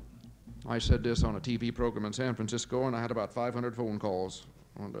 I said this on a TV program in San Francisco, and I had about 500 phone calls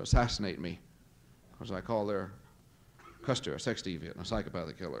wanting to assassinate me because I called their Custer a sex deviant and a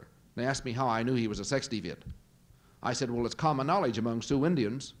psychopathic killer. They asked me how I knew he was a sex deviant. I said, well, it's common knowledge among Sioux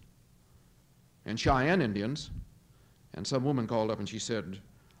Indians and Cheyenne Indians. And some woman called up and she said,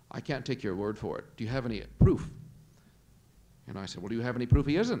 I can't take your word for it. Do you have any proof? And I said, well, do you have any proof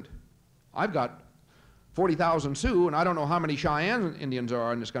he isn't? I've got 40,000 Sioux, and I don't know how many Cheyenne Indians there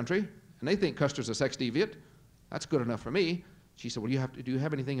are in this country, and they think Custer's a sex deviant. That's good enough for me. She said, well, do you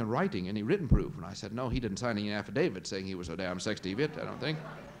have anything in writing, any written proof? And I said, no, he didn't sign any affidavit saying he was a damn sex deviant, I don't think.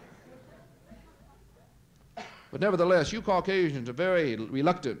 But nevertheless, you Caucasians are very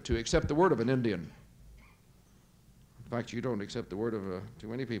reluctant to accept the word of an Indian. In fact, you don't accept the word of too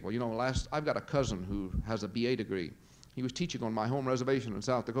many people. You know, I've got a cousin who has a BA degree. He was teaching on my home reservation in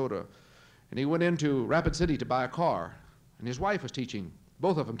South Dakota, and he went into Rapid City to buy a car, and his wife was teaching,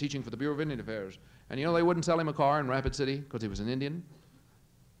 both of them teaching for the Bureau of Indian Affairs. And you know, they wouldn't sell him a car in Rapid City because he was an Indian.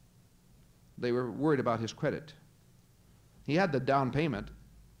 They were worried about his credit. He had the down payment,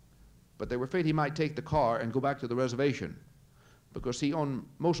 but they were afraid he might take the car and go back to the reservation, because see, on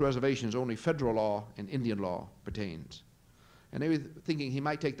most reservations only federal law and Indian law pertains. And they were thinking he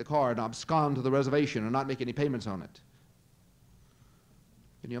might take the car and abscond to the reservation and not make any payments on it.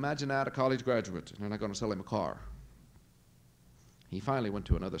 Can you imagine that, a college graduate, and they're not going to sell him a car? He finally went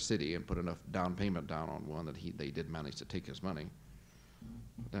to another city and put enough down payment down on one that they did manage to take his money.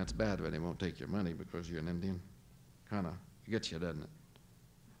 But that's bad when they won't take your money because you're an Indian. Kind of gets you, doesn't it?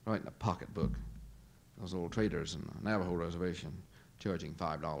 Right in the pocketbook. Those old traders in the Navajo reservation charging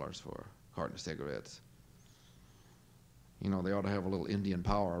 $5 for a carton of cigarettes. You know, they ought to have a little Indian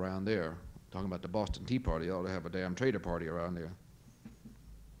power around there. Talking about the Boston Tea Party, they ought to have a damn trader party around there.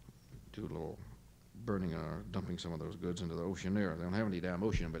 Do a little burning or dumping some of those goods into the ocean there. They don't have any damn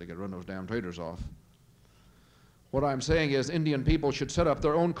ocean, but they could run those damn traders off. What I'm saying is Indian people should set up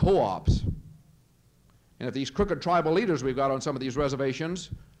their own co-ops. And if these crooked tribal leaders we've got on some of these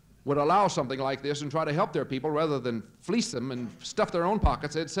reservations would allow something like this and try to help their people rather than fleece them and stuff their own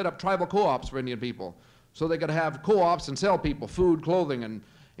pockets, they'd set up tribal co-ops for Indian people so they could have co-ops and sell people food, clothing, and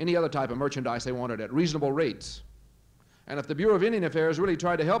any other type of merchandise they wanted at reasonable rates. And if the Bureau of Indian Affairs really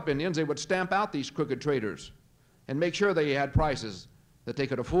tried to help Indians, they would stamp out these crooked traders and make sure they had prices that they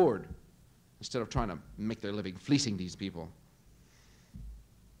could afford instead of trying to make their living fleecing these people.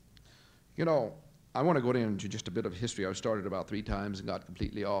 You know, I want to go into just a bit of history. I started about 3 times and got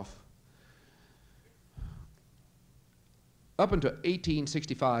completely off. Up until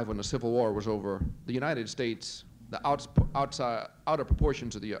 1865, when the Civil War was over, the United States, the outer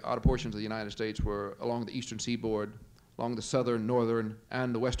portions of the United States were along the eastern seaboard, along the southern, northern,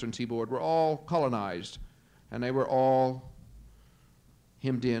 and the western seaboard were all colonized, and they were all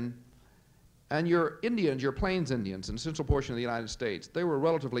hemmed in. And your Indians, your Plains Indians in the central portion of the United States, they were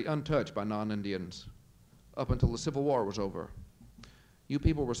relatively untouched by non-Indians up until the Civil War was over. You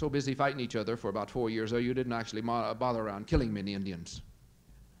people were so busy fighting each other for about 4 years there, you didn't actually bother around killing many Indians,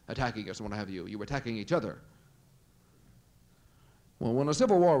 attacking us and what have you. You were attacking each other. Well, when the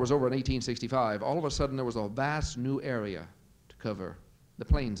Civil War was over in 1865, all of a sudden there was a vast new area to cover, the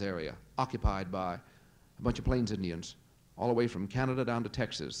Plains area, occupied by a bunch of Plains Indians, all the way from Canada down to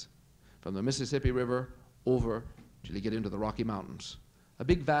Texas, from the Mississippi River over till you get into the Rocky Mountains. A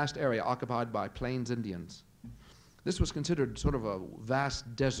big, vast area occupied by Plains Indians. This was considered sort of a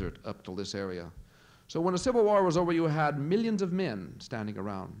vast desert up till this area. So when the Civil War was over, you had millions of men standing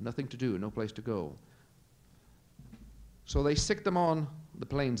around, nothing to do, no place to go. So they sicked them on the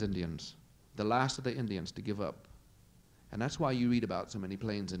Plains Indians, the last of the Indians to give up. And that's why you read about so many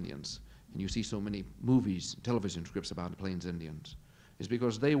Plains Indians, and you see so many movies, television scripts about the Plains Indians. Is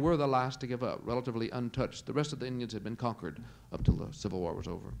because they were the last to give up, relatively untouched. The rest of the Indians had been conquered up till the Civil War was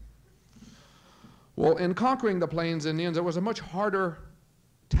over. Well, in conquering the Plains Indians, it was a much harder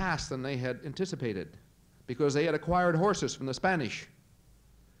task than they had anticipated, because they had acquired horses from the Spanish,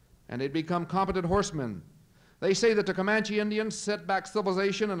 and they'd become competent horsemen. They say that the Comanche Indians set back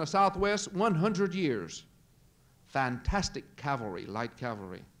civilization in the Southwest 100 years. Fantastic cavalry, light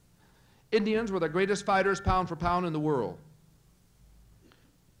cavalry. Indians were the greatest fighters pound for pound in the world.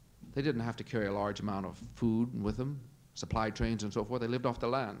 They didn't have to carry a large amount of food with them, supply trains and so forth. They lived off the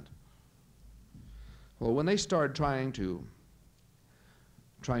land. Well, when they started trying to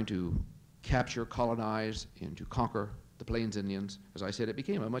capture, colonize, and to conquer the Plains Indians, as I said, it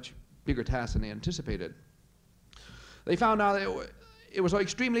became a much bigger task than they anticipated. They found out that it was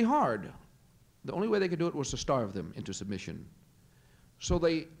extremely hard. The only way they could do it was to starve them into submission. So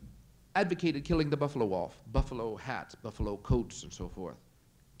they advocated killing the buffalo off, buffalo hats, buffalo coats, and so forth.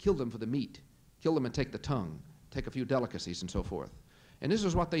 Kill them for the meat, kill them and take the tongue, take a few delicacies and so forth. And this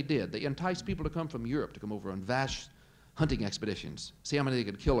is what they did. They enticed people to come from Europe to come over on vast hunting expeditions, see how many they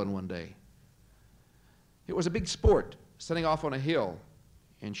could kill in one day. It was a big sport, setting off on a hill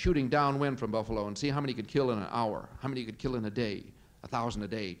and shooting downwind from buffalo and see how many you could kill in an hour, how many you could kill in a day, 1,000 a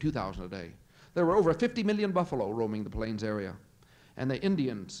day, 2,000 a day. There were over 50 million buffalo roaming the plains area, and the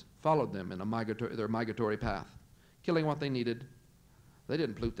Indians followed them in their migratory path, killing what they needed. They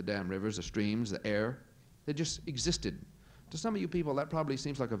didn't pollute the damn rivers, the streams, the air. They just existed. To some of you people, that probably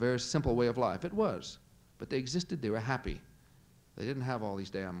seems like a very simple way of life. It was. But they existed, they were happy. They didn't have all these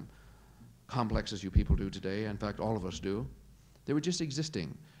damn complexes you people do today. In fact, all of us do. They were just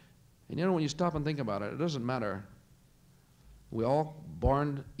existing. And you know, when you stop and think about it, it doesn't matter. We're all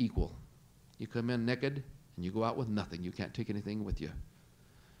born equal. You come in naked, and you go out with nothing. You can't take anything with you.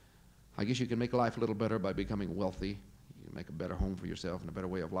 I guess you can make life a little better by becoming wealthy. You make a better home for yourself and a better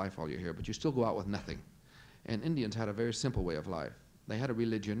way of life while you're here, but you still go out with nothing. And Indians had a very simple way of life. They had a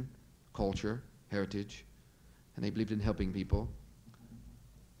religion, culture, heritage, and they believed in helping people.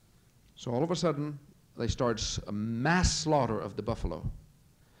 So all of a sudden, they started a mass slaughter of the buffalo.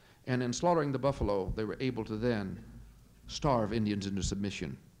 And in slaughtering the buffalo, they were able to then starve Indians into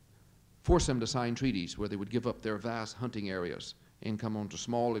submission, force them to sign treaties where they would give up their vast hunting areas and come onto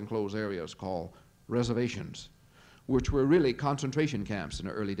small enclosed areas called reservations, which were really concentration camps in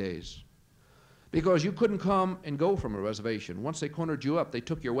the early days. Because you couldn't come and go from a reservation. Once they cornered you up, they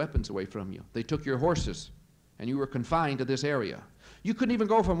took your weapons away from you. They took your horses, and you were confined to this area. You couldn't even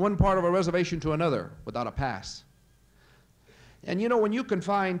go from one part of a reservation to another without a pass. And you know, when you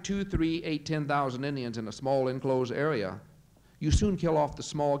confine 2, 3, 8, 10,000 Indians in a small enclosed area, you soon kill off the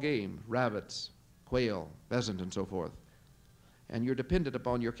small game, rabbits, quail, pheasant, and so forth. And you're dependent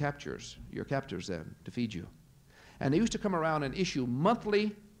upon your captors then, to feed you. And they used to come around and issue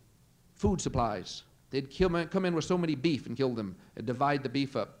monthly food supplies. They'd come in with so many beef and kill them and divide the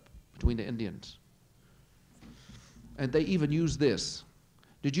beef up between the Indians. And they even used this.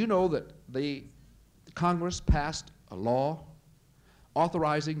 Did you know that Congress passed a law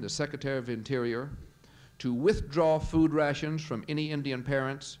authorizing the Secretary of Interior to withdraw food rations from any Indian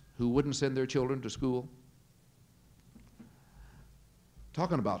parents who wouldn't send their children to school?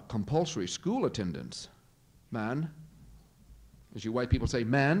 Talking about compulsory school attendance. Man, as you white people say,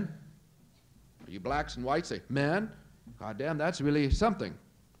 man. You blacks and whites say, man. God damn, that's really something.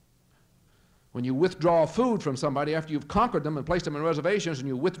 When you withdraw food from somebody after you've conquered them and placed them in reservations, and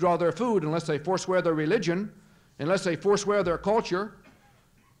you withdraw their food unless they forswear their religion, unless they forswear their culture,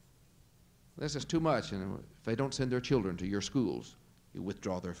 this is too much. And if they don't send their children to your schools, you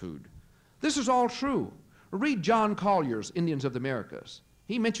withdraw their food. This is all true. Read John Collier's Indians of the Americas.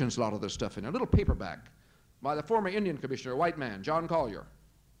 He mentions a lot of this stuff in a little paperback by the former Indian commissioner, a white man, John Collier.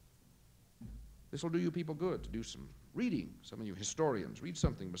 This will do you people good to do some reading. Some of you historians, read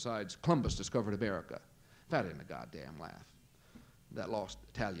something besides Columbus discovered America. That ain't a goddamn laugh. That lost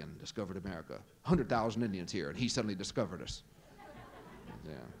Italian discovered America. 100,000 Indians here, and he suddenly discovered us.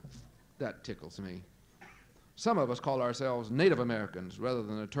 Yeah, that tickles me. Some of us call ourselves Native Americans rather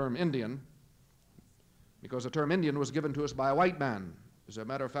than the term Indian, because the term Indian was given to us by a white man. As a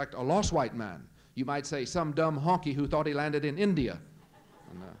matter of fact, a lost white man. You might say some dumb honky who thought he landed in India.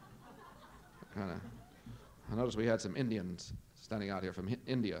 And, I noticed we had some Indians standing out here from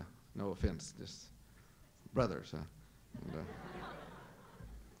India. No offense, just brothers, and,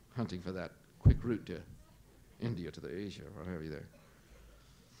 hunting for that quick route to India, to the Asia, or whatever there.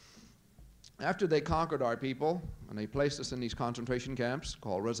 After they conquered our people, and they placed us in these concentration camps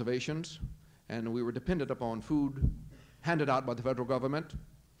called reservations, and we were dependent upon food handed out by the federal government,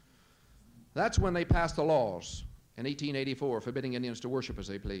 that's when they passed the laws in 1884 forbidding Indians to worship as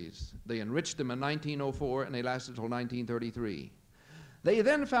they please. They enriched them in 1904, and they lasted until 1933. They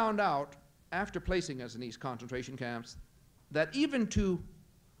then found out, after placing us in these concentration camps, that even to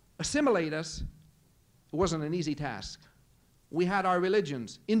assimilate us wasn't an easy task. We had our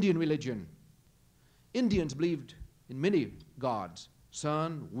religions, Indian religion. Indians believed in many gods,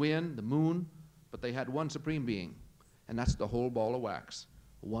 sun, wind, the moon, but they had one supreme being, and that's the whole ball of wax,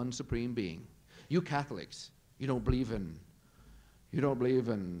 one supreme being. You Catholics, you don't believe in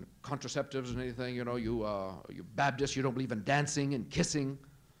contraceptives and anything, you know, you Baptists, you don't believe in dancing and kissing.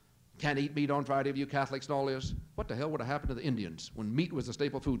 Can't eat meat on Friday, you Catholics and all this. What the hell would have happened to the Indians when meat was a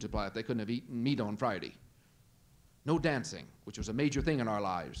staple food supply if they couldn't have eaten meat on Friday? No dancing, which was a major thing in our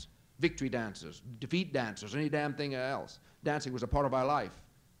lives. Victory dances, defeat dances, any damn thing else. Dancing was a part of our life.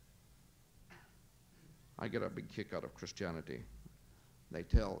 I get a big kick out of Christianity. They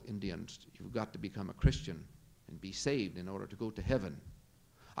tell Indians, you've got to become a Christian and be saved in order to go to heaven.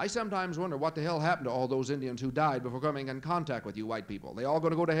 I sometimes wonder what the hell happened to all those Indians who died before coming in contact with you white people. They all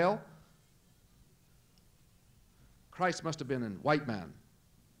going to go to hell? Christ must have been a white man.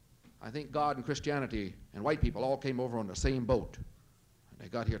 I think God and Christianity and white people all came over on the same boat. And they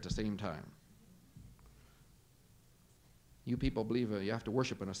got here at the same time. You people believe you have to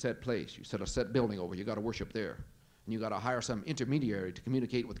worship in a set place. You set a set building over, you got to worship there. And you got to hire some intermediary to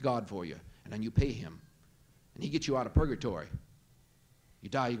communicate with God for you. And then you pay him. And he gets you out of purgatory. You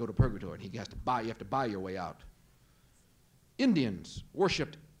die, you go to purgatory, and you have to buy your way out. Indians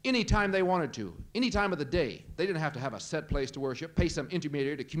worshipped any time they wanted to, any time of the day. They didn't have to have a set place to worship, pay some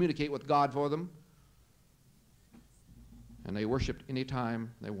intermediary to communicate with God for them. And they worshipped any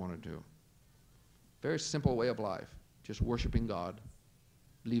time they wanted to. Very simple way of life, just worshiping God,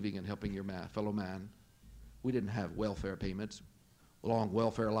 believing in helping your fellow man. We didn't have welfare payments, long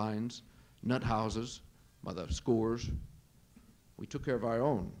welfare lines, nut houses by the scores. We took care of our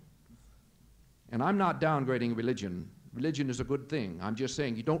own. And I'm not downgrading religion. Religion is a good thing. I'm just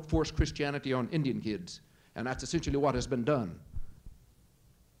saying you don't force Christianity on Indian kids, and that's essentially what has been done.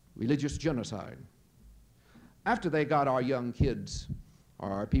 Religious genocide. After they got our young kids, or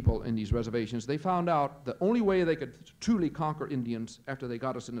our people in these reservations, they found out the only way they could truly conquer Indians after they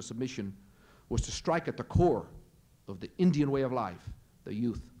got us into submission was to strike at the core of the Indian way of life, the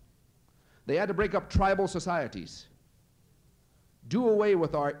youth. They had to break up tribal societies, do away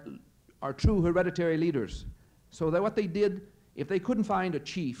with our true hereditary leaders. So that what they did, if they couldn't find a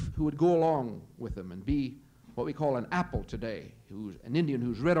chief who would go along with them and be what we call an apple today, who's an Indian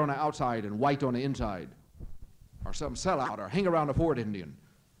who's red on the outside and white on the inside, or some sellout, or hang around the fort Indian.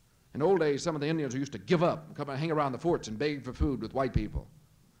 In the old days, some of the Indians used to give up and come and hang around the forts and beg for food with white people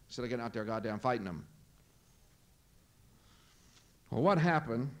instead of getting out there goddamn fighting them. Well, what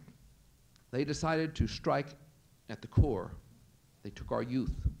happened? They decided to strike at the core. They took our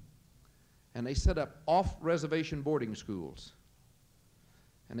youth, and they set up off-reservation boarding schools.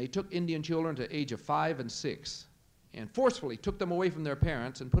 And they took Indian children to the age of 5 and 6 and forcefully took them away from their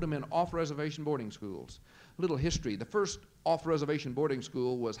parents and put them in off-reservation boarding schools. A little history. The first off-reservation boarding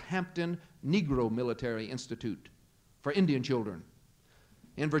school was Hampton Negro Military Institute for Indian children.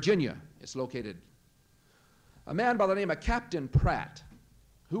 In Virginia, it's located. A man by the name of Captain Pratt,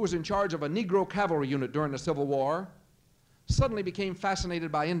 who was in charge of a Negro cavalry unit during the Civil War, suddenly became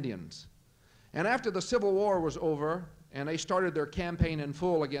fascinated by Indians. And after the Civil War was over and they started their campaign in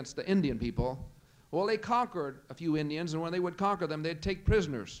full against the Indian people, well, they conquered a few Indians, and when they would conquer them, they'd take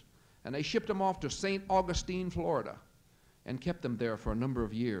prisoners, and they shipped them off to St. Augustine, Florida, and kept them there for a number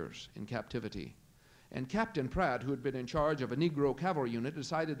of years in captivity. And Captain Pratt, who had been in charge of a Negro cavalry unit,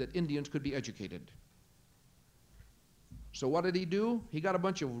 decided that Indians could be educated. So what did he do? He got a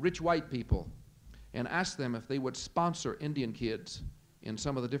bunch of rich white people and asked them if they would sponsor Indian kids in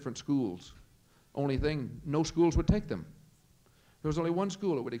some of the different schools. Only thing, no schools would take them. There was only one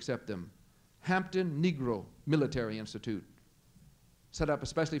school that would accept them, Hampton Negro Military Institute, set up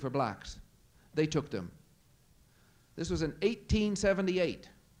especially for blacks. They took them. This was in 1878.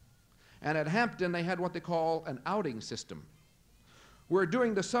 And at Hampton, they had what they call an outing system, where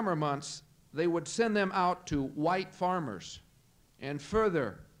during the summer months, they would send them out to white farmers and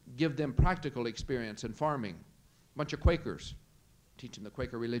further give them practical experience in farming. A bunch of Quakers, teaching the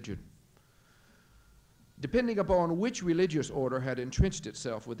Quaker religion. Depending upon which religious order had entrenched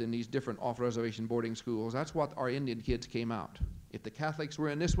itself within these different off-reservation boarding schools, that's what our Indian kids came out. If the Catholics were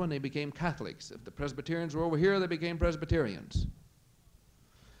in this one, they became Catholics. If the Presbyterians were over here, they became Presbyterians.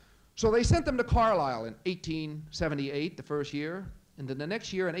 So they sent them to Carlisle in 1878, the first year, and then the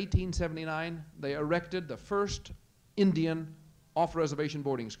next year in 1879, they erected the first Indian off-reservation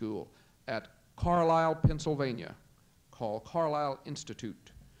boarding school at Carlisle, Pennsylvania, called Carlisle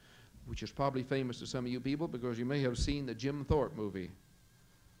Institute, which is probably famous to some of you people because you may have seen the Jim Thorpe movie.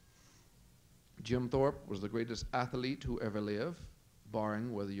 Jim Thorpe was the greatest athlete who ever lived,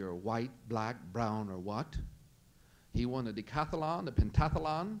 barring whether you're white, black, brown, or what. He won the decathlon, the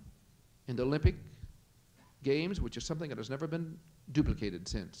pentathlon in the Olympic Games, which is something that has never been duplicated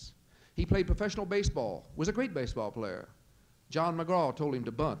since. He played professional baseball, was a great baseball player, John McGraw told him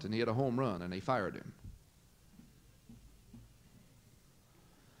to bunt, and he had a home run, and they fired him.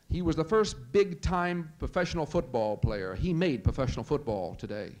 He was the first big-time professional football player. He made professional football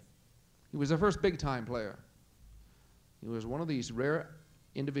today. He was the first big-time player. He was one of these rare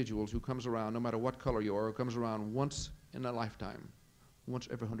individuals who comes around, no matter what color you are, who comes around once in a lifetime, once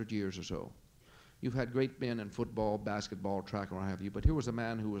every 100 years or so. You've had great men in football, basketball, track, and what have you, but here was a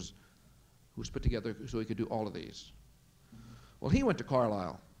man who was put together so he could do all of these. Well, he went to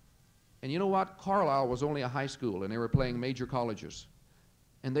Carlisle. And you know what? Carlisle was only a high school, and they were playing major colleges.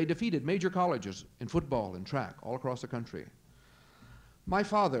 And they defeated major colleges in football and track all across the country. My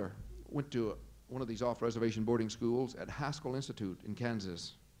father went to one of these off-reservation boarding schools at Haskell Institute in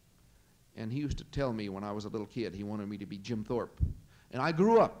Kansas. And he used to tell me when I was a little kid he wanted me to be Jim Thorpe. And I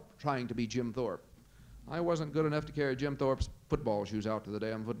grew up trying to be Jim Thorpe. I wasn't good enough to carry Jim Thorpe's football shoes out to the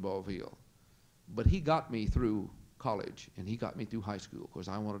damn football field. But he got me through college, and he got me through high school because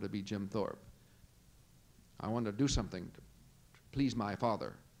I wanted to be Jim Thorpe. I wanted to do something to please my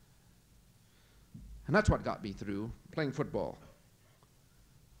father. And that's what got me through playing football.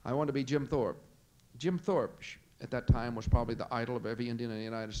 I wanted to be Jim Thorpe. Jim Thorpe, at that time, was probably the idol of every Indian in the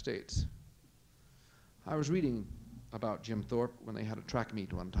United States. I was reading about Jim Thorpe when they had a track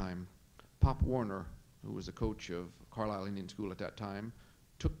meet one time. Pop Warner, who was the coach of Carlisle Indian School at that time,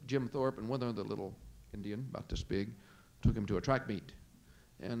 took Jim Thorpe and one other little Indian, about this big, took him to a track meet.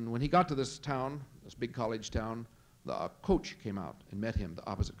 And when he got to this town, this big college town, the coach came out and met him, the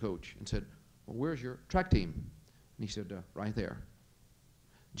opposite coach, and said, "Well, where's your track team?" And he said, "Right there."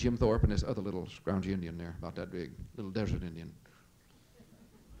 Jim Thorpe and this other little scroungy Indian there, about that big, little desert Indian.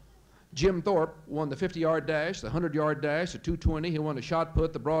 Jim Thorpe won the 50-yard dash, the 100-yard dash, the 220. He won the shot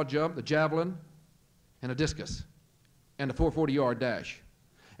put, the broad jump, the javelin, and a discus, and the 440-yard dash.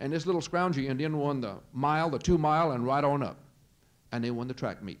 And this little scroungy Indian won the mile, the 2-mile, and right on up. And they won the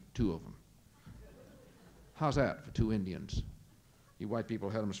track meet, 2 of them. How's that for 2 Indians? You white people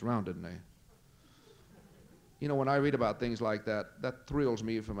had them surrounded, didn't they? You know, when I read about things like that, that thrills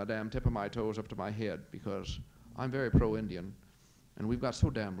me from the damn tip of my toes up to my head, because I'm very pro-Indian, and we've got so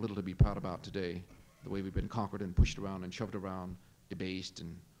damn little to be proud about today, the way we've been conquered and pushed around and shoved around, debased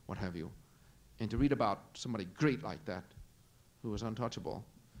and what have you. And to read about somebody great like that, who was untouchable,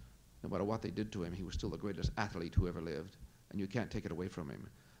 no matter what they did to him, he was still the greatest athlete who ever lived, and you can't take it away from him.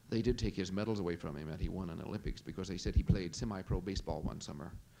 They did take his medals away from him that he won in the Olympics because they said he played semi-pro baseball one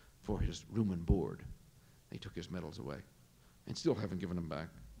summer for his room and board. They took his medals away and still haven't given them back.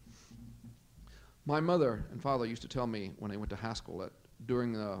 My mother and father used to tell me when they went to Haskell that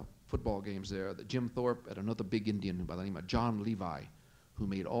during the football games there that Jim Thorpe had another big Indian by the name of John Levi, who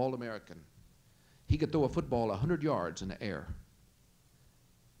made All-American. He could throw a football 100 yards in the air.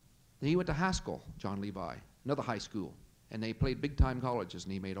 Then he went to Haskell, John Levi, another high school, and they played big-time colleges,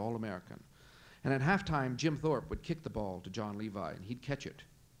 and he made All-American. And at halftime, Jim Thorpe would kick the ball to John Levi, and he'd catch it,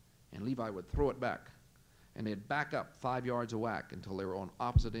 and Levi would throw it back, and they'd back up 5 yards a whack until they were on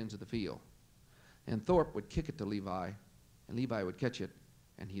opposite ends of the field. And Thorpe would kick it to Levi, and Levi would catch it,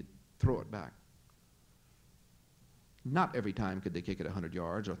 and he'd throw it back. Not every time could they kick it 100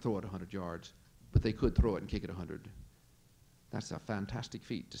 yards or throw it 100 yards, but they could throw it and kick it 100. That's a fantastic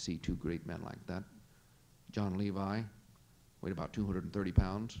feat to see 2 great men like that. John Levi weighed about 230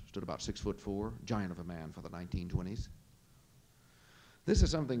 pounds, stood about 6'4", giant of a man for the 1920s. This is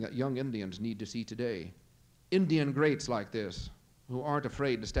something that young Indians need to see today. Indian greats like this, who aren't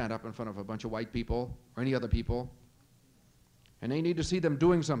afraid to stand up in front of a bunch of white people or any other people. And they need to see them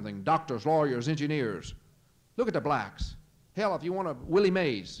doing something, doctors, lawyers, engineers. Look at the blacks. Hell, if you want to, Willie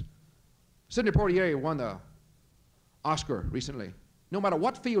Mays. Sidney Poitier won the Oscar recently. No matter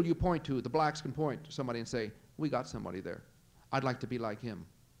what field you point to, the blacks can point to somebody and say, we got somebody there. I'd like to be like him.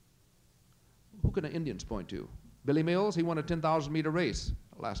 Who can the Indians point to? Billy Mills, he won a 10,000-meter race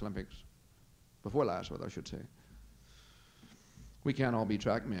last Olympics. Before last, what I should say. We can't all be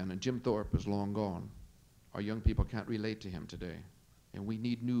track men, and Jim Thorpe is long gone. Our young people can't relate to him today. And we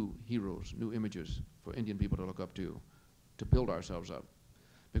need new heroes, new images for Indian people to look up to build ourselves up.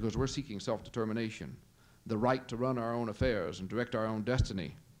 Because we're seeking self-determination, the right to run our own affairs and direct our own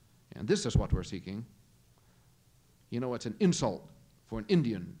destiny. And this is what we're seeking. You know, it's an insult for an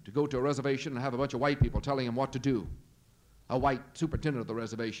Indian to go to a reservation and have a bunch of white people telling him what to do. A white superintendent of the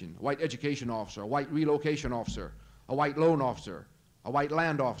reservation, a white education officer, a white relocation officer, a white loan officer, a white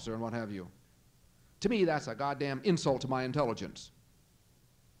land officer, and what have you. To me, that's a goddamn insult to my intelligence.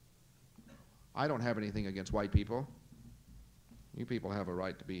 I don't have anything against white people. You people have a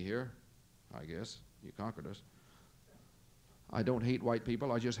right to be here, I guess. You conquered us. I don't hate white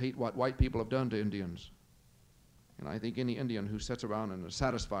people. I just hate what white people have done to Indians. And I think any Indian who sits around and is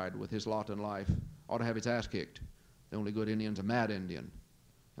satisfied with his lot in life ought to have his ass kicked. The only good Indian's a mad Indian,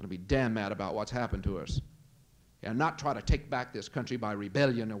 and to be damn mad about what's happened to us. And not try to take back this country by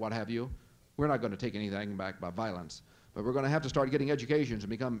rebellion or what have you. We're not going to take anything back by violence. But we're going to have to start getting educations and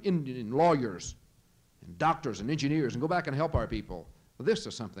become Indian lawyers and doctors and engineers and go back and help our people. This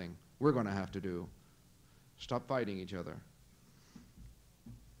is something we're going to have to do. Stop fighting each other.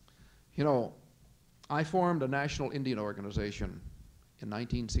 You know, I formed a national Indian organization in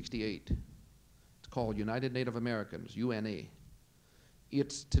 1968. It's called United Native Americans, UNA.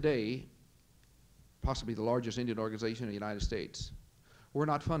 It's today possibly the largest Indian organization in the United States. We're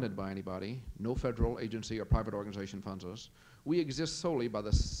not funded by anybody. No federal agency or private organization funds us. We exist solely by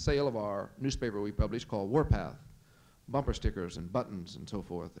the sale of our newspaper we publish called Warpath, bumper stickers and buttons and so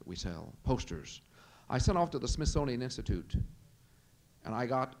forth that we sell, posters. I sent off to the Smithsonian Institute, and I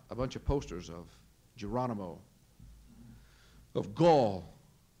got a bunch of posters of Geronimo, of Gall,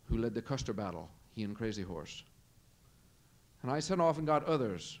 who led the Custer battle, he and Crazy Horse. And I sent off and got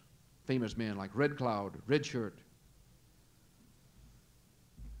others, famous men like Red Cloud, Red Shirt,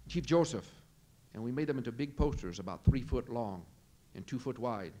 Chief Joseph, and we made them into big posters about 3 foot long and 2 foot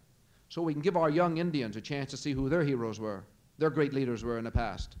wide, so we can give our young Indians a chance to see who their heroes were, their great leaders were in the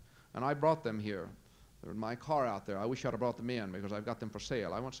past. And I brought them here. They're in my car out there. I wish I'd have brought them in because I've got them for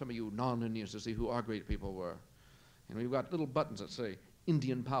sale. I want some of you non-Indians to see who our great people were. And we've got little buttons that say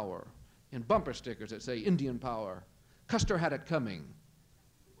Indian Power and bumper stickers that say Indian Power. Custer had it coming.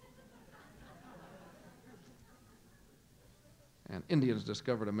 And Indians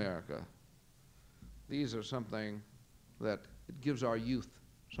discovered America. These are something that it gives our youth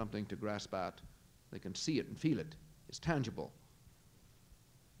something to grasp at. They can see it and feel it. It's tangible.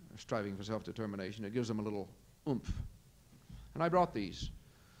 They're striving for self-determination. It gives them a little oomph. And I brought these.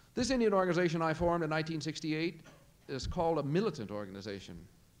 This Indian organization I formed in 1968 is called a militant organization.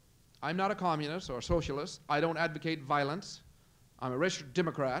 I'm not a communist or a socialist. I don't advocate violence. I'm a registered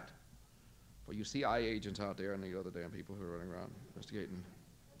Democrat. For you CIA agents out there and the other damn people who are running around investigating,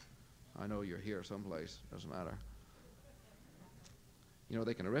 I know you're here someplace. Doesn't matter. You know,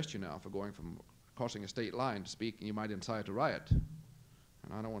 they can arrest you now for going from crossing a state line to speak, and you might incite a riot.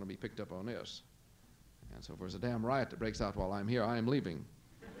 And I don't want to be picked up on this. And so if there's a damn riot that breaks out while I'm here, I am leaving.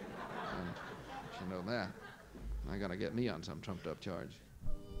 And you know that. They're going to get me on some trumped up charge.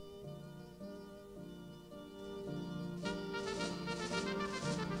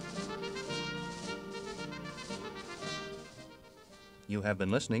 You have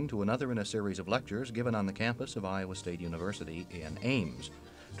been listening to another in a series of lectures given on the campus of Iowa State University in Ames.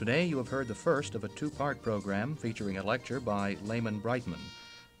 Today you have heard the first of a two-part program featuring a lecture by Leighman Brightman.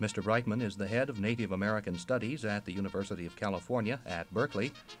 Mr. Brightman is the head of Native American Studies at the University of California at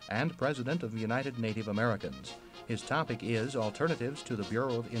Berkeley and president of United Native Americans. His topic is Alternatives to the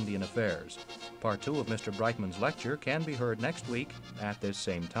Bureau of Indian Affairs. Part 2 of Mr. Brightman's lecture can be heard next week at this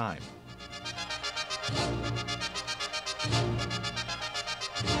same time.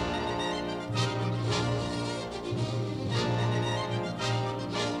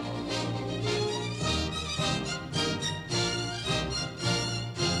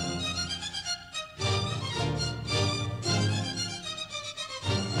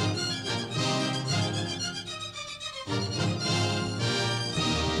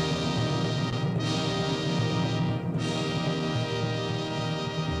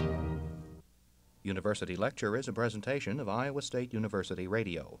 University Lecture is a presentation of Iowa State University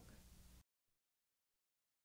Radio.